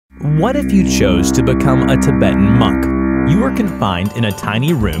What if you chose to become a Tibetan monk? You are confined in a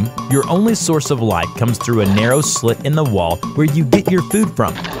tiny room. Your only source of light comes through a narrow slit in the wall where you get your food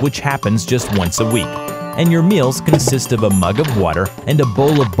from, which happens just once a week. And your meals consist of a mug of water and a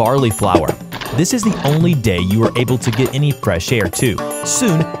bowl of barley flour. This is the only day you are able to get any fresh air too.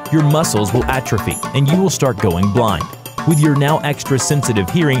 Soon, your muscles will atrophy and you will start going blind. With your now extra sensitive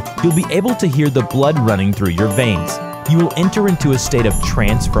hearing, you'll be able to hear the blood running through your veins. You will enter into a state of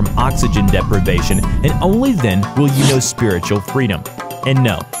trance from oxygen deprivation, and only then will you know spiritual freedom. And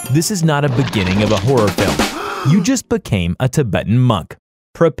no, this is not a beginning of a horror film. You just became a Tibetan monk.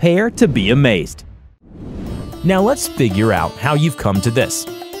 Prepare to be amazed. Now let's figure out how you've come to this.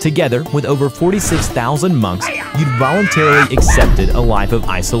 Together with over 46,000 monks, you'd voluntarily accepted a life of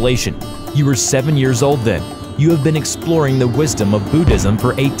isolation. You were 7 years old then. You have been exploring the wisdom of Buddhism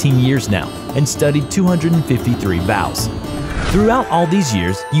for 18 years now and studied 253 vows. Throughout all these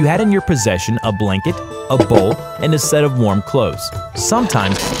years, you had in your possession a blanket, a bowl, and a set of warm clothes.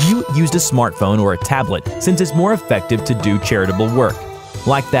 Sometimes you used a smartphone or a tablet since it's more effective to do charitable work.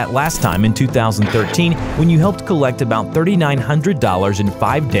 Like that last time in 2013 when you helped collect about $3,900 in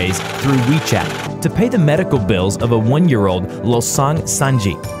 5 days through WeChat to pay the medical bills of a 1-year-old Losang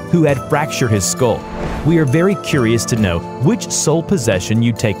Sanji who had fractured his skull. We are very curious to know which sole possession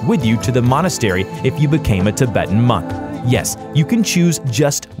you'd take with you to the monastery if you became a Tibetan monk. Yes, you can choose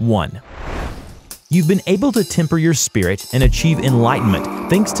just one. You've been able to temper your spirit and achieve enlightenment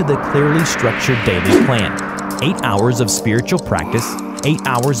thanks to the clearly structured daily plan. 8 hours of spiritual practice, 8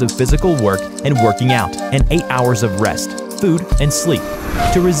 hours of physical work and working out, and 8 hours of rest, food, and sleep.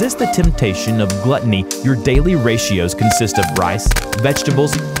 To resist the temptation of gluttony, your daily ratios consist of rice,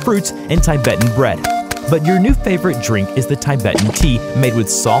 vegetables, fruits, and Tibetan bread. But your new favorite drink is the Tibetan tea made with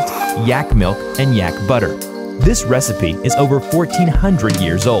salt, yak milk, and yak butter. This recipe is over 1,400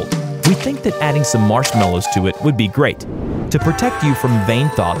 years old. We think that adding some marshmallows to it would be great. To protect you from vain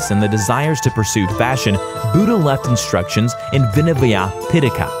thoughts and the desires to pursue fashion, Buddha left instructions in Vinaya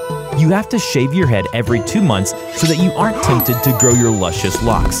Pitaka. You have to shave your head every 2 months so that you aren't tempted to grow your luscious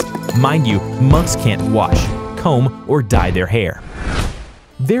locks. Mind you, monks can't wash, comb, or dye their hair.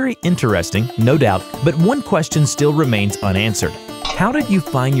 Very interesting, no doubt, but one question still remains unanswered. How did you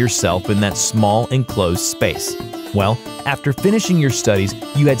find yourself in that small enclosed space? Well, after finishing your studies,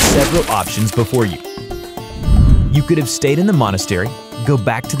 you had several options before you. You could have stayed in the monastery, go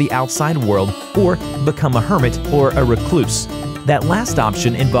back to the outside world, or become a hermit or a recluse. That last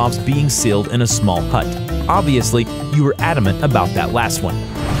option involves being sealed in a small hut. Obviously, you were adamant about that last one.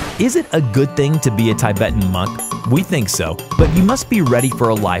 Is it a good thing to be a Tibetan monk? We think so, but you must be ready for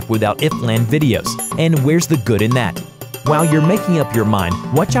a life without IFLAND videos. And where's the good in that? While you're making up your mind,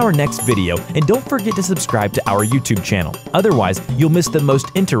 watch our next video and don't forget to subscribe to our YouTube channel. Otherwise, you'll miss the most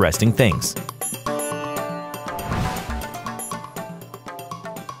interesting things.